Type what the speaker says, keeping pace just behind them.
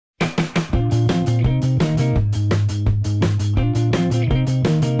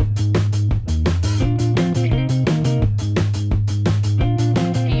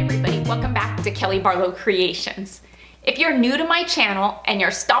Kelly Barlow Creations. If you're new to my channel and you're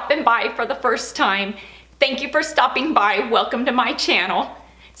stopping by for the first time, thank you for stopping by. Welcome to my channel.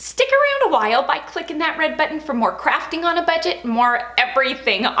 Stick around a while by clicking that red button for more crafting on a budget, more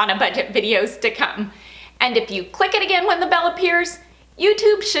everything on a budget videos to come. And if you click it again when the bell appears,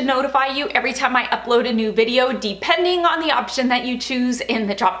 YouTube should notify you every time I upload a new video, depending on the option that you choose in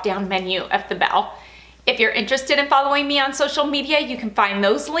the drop-down menu of the bell. If you're interested in following me on social media, you can find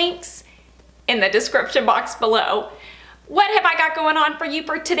those links in the description box below. What have I got going on for you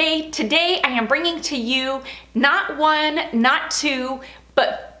for today? Today I am bringing to you not one, not two,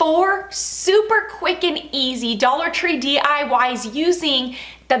 but 4 super quick and easy Dollar Tree DIYs using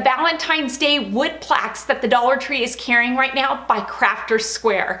the Valentine's Day wood plaques that the Dollar Tree is carrying right now by Crafter's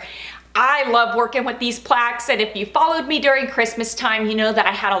Square. I love working with these plaques, and if you followed me during Christmas time, you know that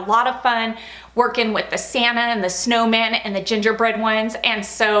I had a lot of fun working with the Santa and the snowman and the gingerbread ones. And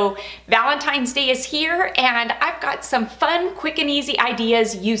so Valentine's Day is here, and I've got some fun, quick and easy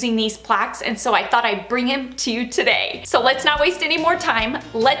ideas using these plaques, and so I thought I'd bring them to you today. So let's not waste any more time.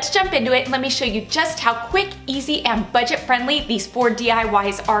 Let's jump into it and let me show you just how quick, easy, and budget friendly these 4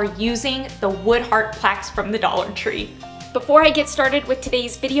 DIYs are using the wood heart plaques from the Dollar Tree. Before I get started with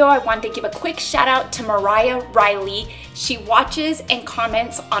today's video, I wanted to give a quick shout out to Mariah Riley. She watches and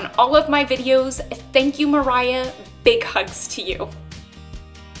comments on all of my videos. Thank you, Mariah. Big hugs to you.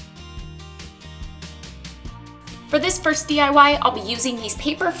 For this first DIY, I'll be using these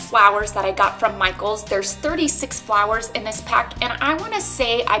paper flowers that I got from Michael's. There's 36 flowers in this pack, and I want to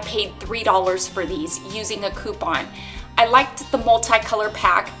say I paid $3 for these using a coupon. I liked the multicolor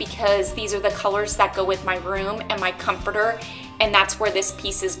pack because these are the colors that go with my room and my comforter, and that's where this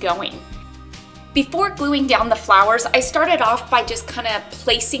piece is going. Before gluing down the flowers, I started off by just kind of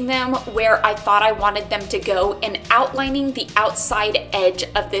placing them where I thought I wanted them to go and outlining the outside edge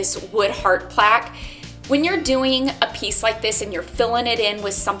of this wood heart plaque. When you're doing a piece like this and you're filling it in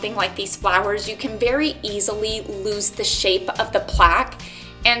with something like these flowers, you can very easily lose the shape of the plaque.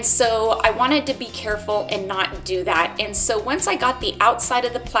 And so I wanted to be careful and not do that. And so once I got the outside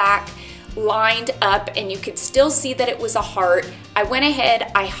of the plaque lined up and you could still see that it was a heart, I went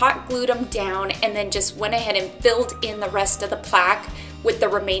ahead, I hot glued them down, and then just went ahead and filled in the rest of the plaque with the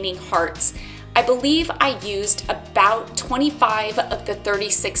remaining hearts. I believe I used about 25 of the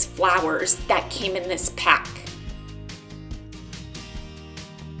 36 flowers that came in this pack.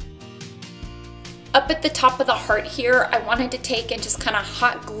 Up at the top of the heart here, I wanted to take and just kind of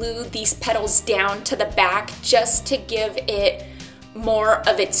hot glue these petals down to the back just to give it more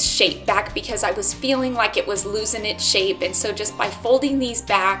of its shape back, because I was feeling like it was losing its shape. And so just by folding these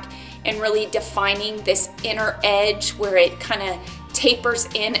back and really defining this inner edge where it kind of tapers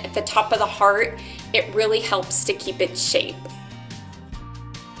in at the top of the heart, it really helps to keep its shape.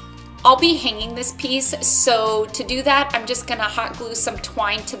 I'll be hanging this piece, so to do that, I'm just gonna hot glue some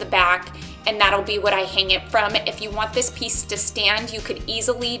twine to the back, and that'll be what I hang it from. If you want this piece to stand, you could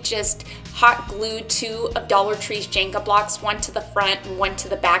easily just hot glue 2 of Dollar Tree's Jenga blocks, one to the front and one to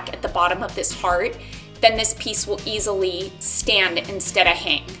the back at the bottom of this heart. Then this piece will easily stand instead of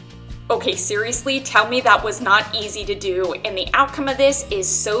hang. Okay, seriously, tell me that was not easy to do, and the outcome of this is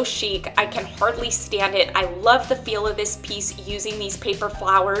so chic. I can hardly stand it. I love the feel of this piece using these paper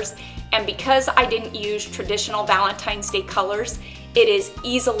flowers, and because I didn't use traditional Valentine's Day colors, it is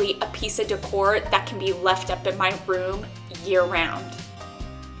easily a piece of decor that can be left up in my room year-round.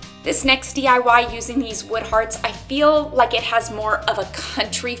 This next DIY using these wood hearts, I feel like it has more of a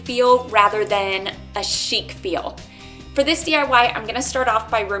country feel rather than a chic feel. For this DIY, I'm gonna start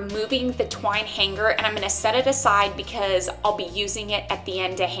off by removing the twine hanger, and I'm gonna set it aside because I'll be using it at the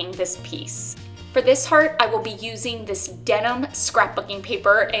end to hang this piece. For this heart, I will be using this denim scrapbooking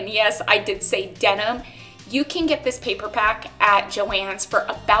paper, and yes, I did say denim. You can get this paper pack at Joann's for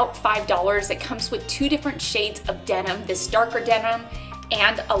about $5. It comes with 2 different shades of denim, this darker denim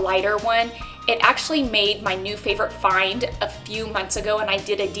and a lighter one. It actually made my new favorite find a few months ago, and I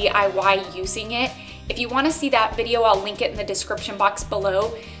did a DIY using it. If you want to see that video, I'll link it in the description box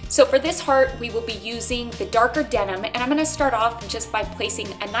below. So for this heart, we will be using the darker denim, and I'm going to start off just by placing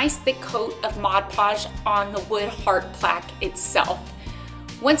a nice thick coat of Mod Podge on the wood heart plaque itself.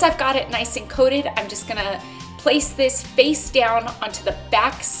 Once I've got it nice and coated, I'm just going to place this face down onto the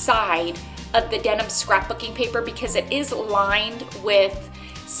back side of the denim scrapbooking paper because it is lined with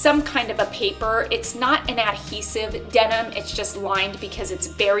some kind of a paper. It's not an adhesive denim, it's just lined because it's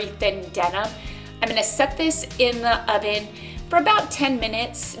very thin denim. I'm gonna set this in the oven for about 10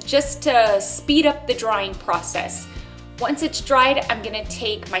 minutes just to speed up the drying process. Once it's dried, I'm gonna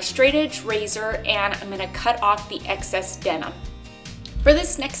take my straight edge razor and I'm gonna cut off the excess denim. For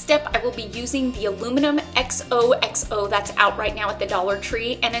this next step, I will be using the aluminum XOXO that's out right now at the Dollar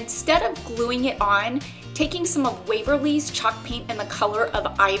Tree, and instead of gluing it on, taking some of Waverly's chalk paint in the color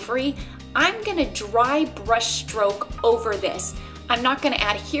of ivory, I'm gonna dry brush stroke over this. I'm not gonna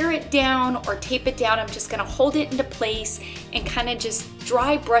adhere it down or tape it down, I'm just gonna hold it into place and kind of just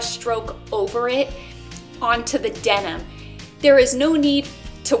dry brush stroke over it onto the denim. There is no need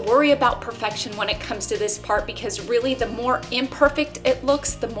to worry about perfection when it comes to this part, because really the more imperfect it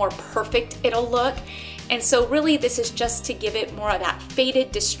looks, the more perfect it'll look. And so really this is just to give it more of that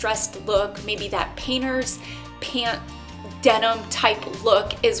faded, distressed look, maybe that painter's pant denim type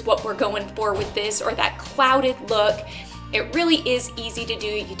look is what we're going for with this, or that clouded look. It really is easy to do.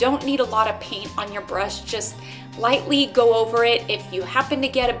 You don't need a lot of paint on your brush, just lightly go over it. If you happen to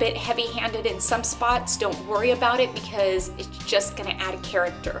get a bit heavy-handed in some spots, don't worry about it because it's just gonna add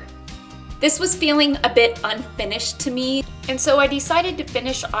character. This was feeling a bit unfinished to me, and so I decided to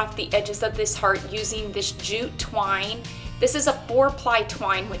finish off the edges of this heart using this jute twine. This is a 4-ply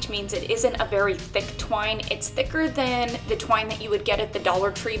twine, which means it isn't a very thick twine. It's thicker than the twine that you would get at the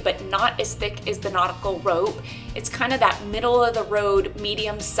Dollar Tree, but not as thick as the nautical rope. It's kind of that middle of the road,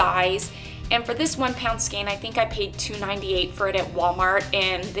 medium size. And for this 1 pound skein, I think I paid $2.98 for it at Walmart,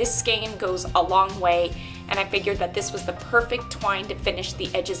 and this skein goes a long way, and I figured that this was the perfect twine to finish the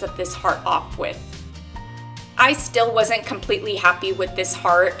edges of this heart off with. I still wasn't completely happy with this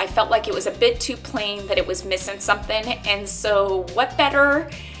heart. I felt like it was a bit too plain, that it was missing something, and so what better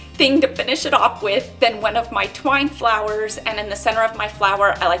thing to finish it off with than one of my twine flowers, and in the center of my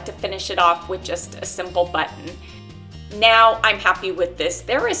flower, I like to finish it off with just a simple button. Now I'm happy with this.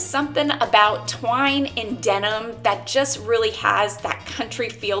 There is something about twine in denim that just really has that country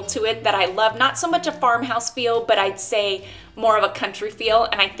feel to it that I love. Not so much a farmhouse feel, but I'd say more of a country feel,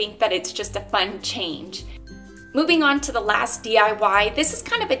 and I think that it's just a fun change. Moving on to the last DIY, this is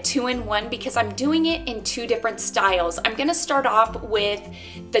kind of a 2-in-1 because I'm doing it in 2 different styles. I'm gonna start off with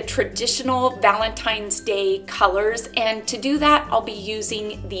the traditional Valentine's Day colors, and to do that, I'll be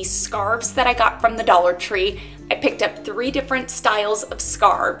using these scarves that I got from the Dollar Tree. I picked up 3 different styles of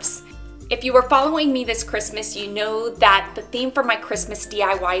scarves. If you were following me this Christmas, you know that the theme for my Christmas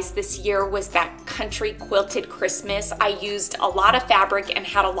DIYs this year was that country quilted Christmas. I used a lot of fabric and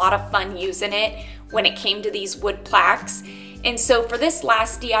had a lot of fun using it when it came to these wood plaques. And so for this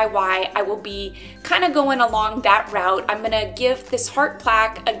last DIY, I will be kind of going along that route. I'm gonna give this heart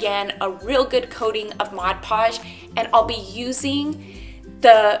plaque, again, a real good coating of Mod Podge, and I'll be using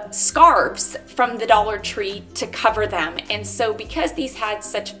the scarves from the Dollar Tree to cover them. And so because these had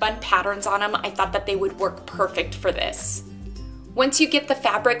such fun patterns on them, I thought that they would work perfect for this. Once you get the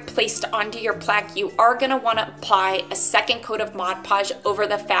fabric placed onto your plaque, you are gonna wanna apply a second coat of Mod Podge over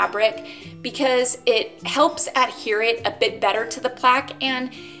the fabric because it helps adhere it a bit better to the plaque,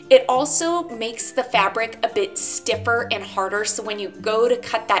 and it also makes the fabric a bit stiffer and harder, so when you go to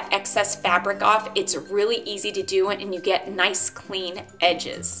cut that excess fabric off, it's really easy to do and you get nice clean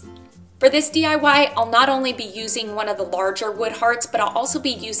edges. For this DIY, I'll not only be using one of the larger wood hearts, but I'll also be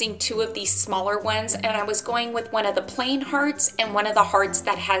using 2 of these smaller ones, and I was going with one of the plain hearts and one of the hearts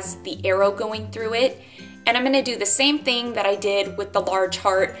that has the arrow going through it. And I'm gonna do the same thing that I did with the large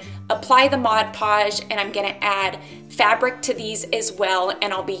heart, apply the Mod Podge, and I'm gonna add fabric to these as well,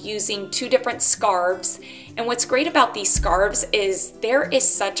 and I'll be using 2 different scarves. And what's great about these scarves is there is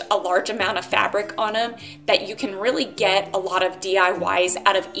such a large amount of fabric on them that you can really get a lot of DIYs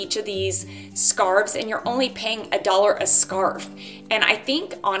out of each of these scarves, and you're only paying $1 a scarf. And I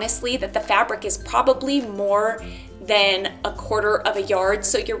think honestly that the fabric is probably more than 1/4 of a yard,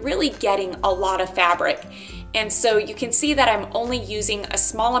 so you're really getting a lot of fabric. And so you can see that I'm only using a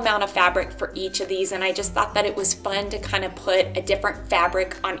small amount of fabric for each of these, and I just thought that it was fun to kind of put a different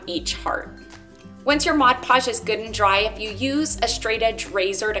fabric on each heart. Once your Mod Podge is good and dry, if you use a straight edge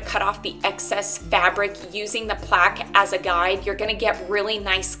razor to cut off the excess fabric using the plaque as a guide, you're gonna get really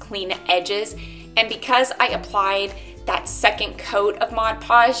nice clean edges. And because I applied that second coat of Mod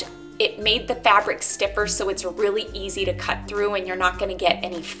Podge, it made the fabric stiffer, so it's really easy to cut through and you're not gonna get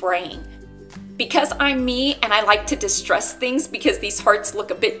any fraying. Because I'm me and I like to distress things because these hearts look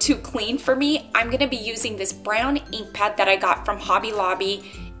a bit too clean for me, I'm gonna be using this brown ink pad that I got from Hobby Lobby.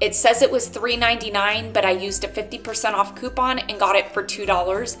 It says it was $3.99, but I used a 50% off coupon and got it for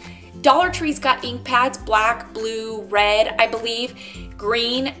 $2. Dollar Tree's got ink pads, black, blue, red, I believe,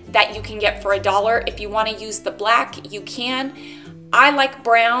 green, that you can get for $1. If you wanna use the black, you can. I like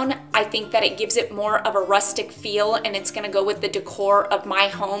brown. I think that it gives it more of a rustic feel, and it's gonna go with the decor of my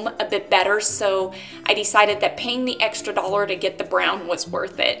home a bit better, so I decided that paying the extra $1 to get the brown was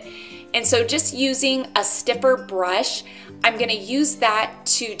worth it. And so just using a stiffer brush, I'm gonna use that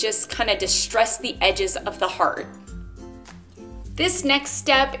to just kind of distress the edges of the heart. This next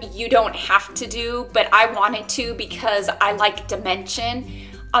step you don't have to do, but I wanted to because I like dimension.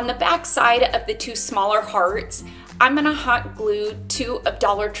 On the back side of the two smaller hearts, I'm gonna hot glue 2 of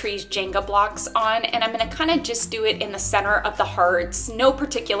Dollar Tree's Jenga blocks on, and I'm gonna kind of just do it in the center of the hearts, no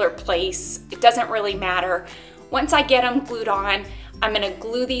particular place, it doesn't really matter. Once I get them glued on, I'm gonna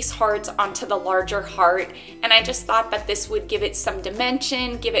glue these hearts onto the larger heart, and I just thought that this would give it some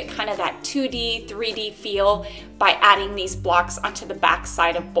dimension, give it kind of that 2D, 3D feel by adding these blocks onto the back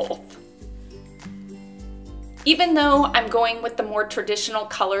side of both. Even though I'm going with the more traditional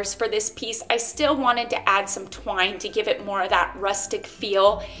colors for this piece, I still wanted to add some twine to give it more of that rustic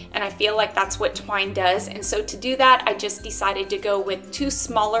feel, and I feel like that's what twine does. And so to do that, I just decided to go with 2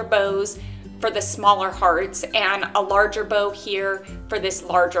 smaller bows for the smaller hearts and a larger bow here for this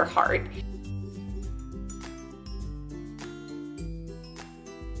larger heart.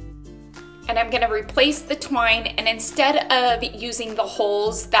 And I'm gonna replace the twine, and instead of using the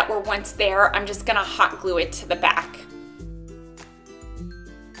holes that were once there, I'm just gonna hot glue it to the back.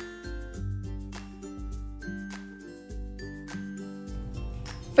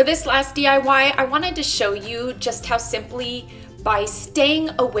 For this last DIY, I wanted to show you just how simply, by staying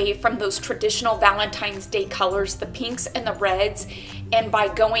away from those traditional Valentine's Day colors, the pinks and the reds, and by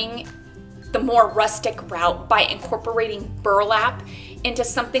going the more rustic route by incorporating burlap into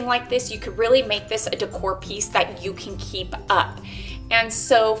something like this, you could really make this a decor piece that you can keep up. And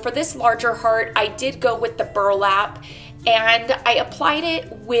so for this larger heart, I did go with the burlap, and I applied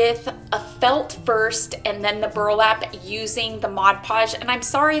it with a felt first and then the burlap using the Mod Podge. And I'm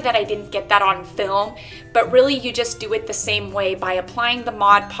sorry that I didn't get that on film, but really you just do it the same way by applying the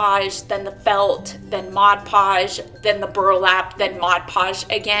Mod Podge, then the felt, then Mod Podge, then the burlap, then Mod Podge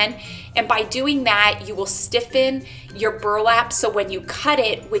again. And by doing that, you will stiffen your burlap, so when you cut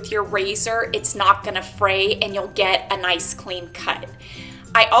it with your razor, it's not gonna fray and you'll get a nice clean cut.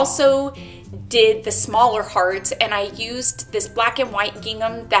 I also did the smaller hearts, and I used this black and white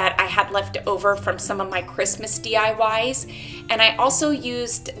gingham that I had left over from some of my Christmas DIYs, and I also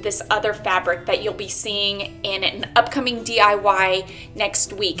used this other fabric that you'll be seeing in an upcoming DIY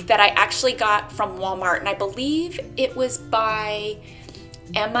next week that I actually got from Walmart, and I believe it was by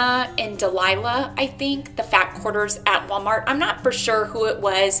Emma and Delilah, I think, the Fat Quarters at Walmart. I'm not for sure who it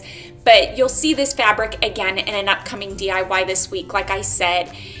was, but you'll see this fabric again in an upcoming DIY this week, like I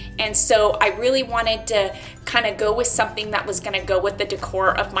said. And so I really wanted to kind of go with something that was going to go with the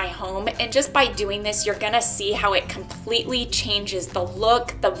decor of my home. And just by doing this, you're going to see how it completely changes the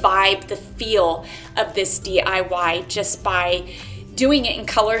look, the vibe, the feel of this DIY just by doing it in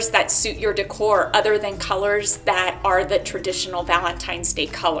colors that suit your decor other than colors that are the traditional Valentine's Day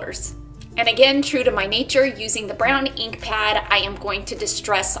colors. And again, true to my nature, using the brown ink pad, I am going to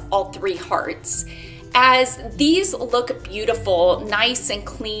distress all 3 hearts. As these look beautiful, nice and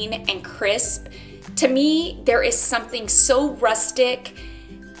clean and crisp, to me, there is something so rustic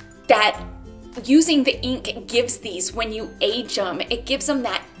that using the ink gives these when you age them. It gives them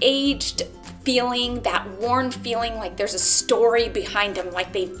that aged feeling, that worn feeling, like there's a story behind them,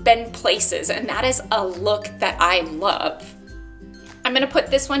 like they've been places, and that is a look that I love. I'm gonna put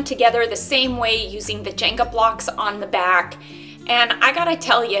this one together the same way using the Jenga blocks on the back. And I gotta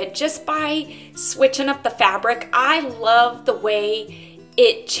tell you, just by switching up the fabric, I love the way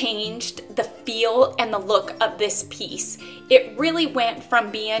it changed the feel and the look of this piece. It really went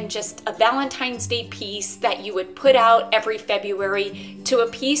from being just a Valentine's Day piece that you would put out every February to a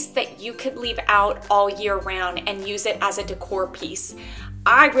piece that you could leave out all year round and use it as a decor piece.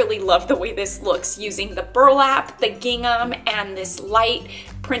 I really love the way this looks using the burlap, the gingham, and this light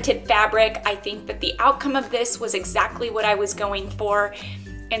printed fabric. I think that the outcome of this was exactly what I was going for.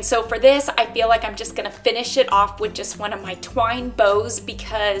 And so for this, I feel like I'm just gonna finish it off with just one of my twine bows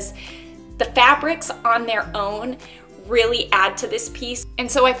because the fabrics on their own really add to this piece. And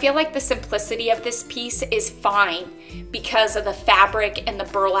so I feel like the simplicity of this piece is fine because of the fabric and the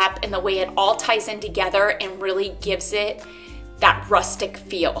burlap and the way it all ties in together and really gives it that rustic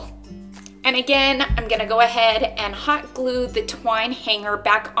feel. And again, I'm gonna go ahead and hot glue the twine hanger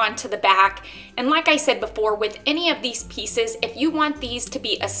back onto the back. And like I said before, with any of these pieces, if you want these to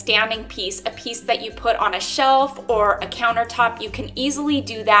be a standing piece, a piece that you put on a shelf or a countertop, you can easily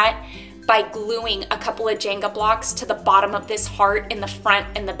do that by gluing a couple of Jenga blocks to the bottom of this heart in the front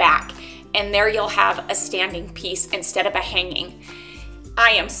and the back. And there you'll have a standing piece instead of a hanging.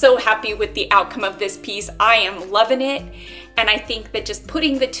 I am so happy with the outcome of this piece. I am loving it. And I think that just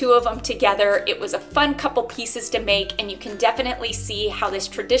putting the two of them together, it was a fun couple pieces to make, and you can definitely see how this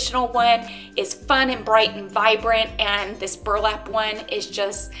traditional one is fun and bright and vibrant, and this burlap one is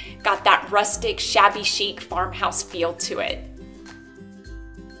just got that rustic, shabby chic farmhouse feel to it.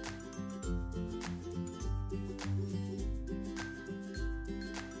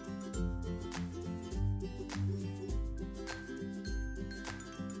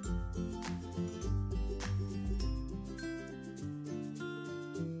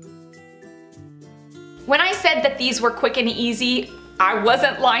 When I said that these were quick and easy, I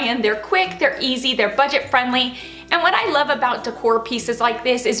wasn't lying. They're quick, they're easy, they're budget friendly. And what I love about decor pieces like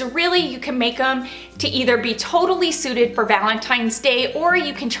this is really you can make them to either be totally suited for Valentine's Day, or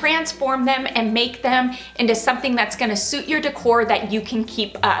you can transform them and make them into something that's gonna suit your decor that you can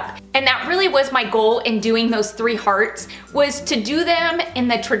keep up. And that really was my goal in doing those 3 hearts, was to do them in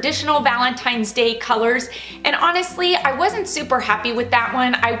the traditional Valentine's Day colors. And honestly, I wasn't super happy with that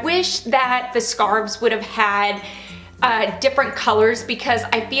one. I wish that the scarves would have had different colors, because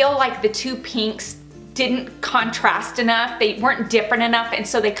I feel like the 2 pinks didn't contrast enough. They weren't different enough, and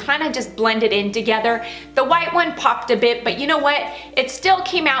so they kind of just blended in together. The white one popped a bit, but you know what? It still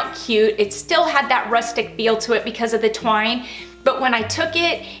came out cute. It still had that rustic feel to it because of the twine. But when I took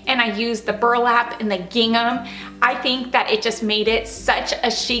it and I used the burlap and the gingham, I think that it just made it such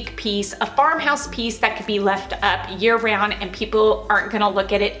a chic piece, a farmhouse piece that could be left up year round, and people aren't gonna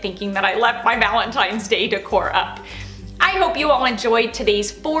look at it thinking that I left my Valentine's Day decor up. I hope you all enjoyed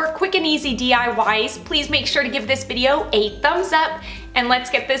today's 4 quick and easy DIYs. Please make sure to give this video a thumbs up, and let's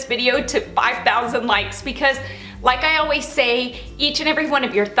get this video to 5,000 likes, because like I always say, each and every one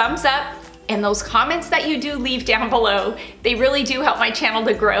of your thumbs up and those comments that you do leave down below, they really do help my channel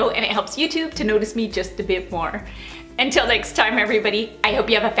to grow, and it helps YouTube to notice me just a bit more. Until next time, everybody, I hope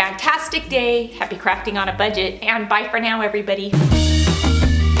you have a fantastic day. Happy crafting on a budget, and bye for now, everybody.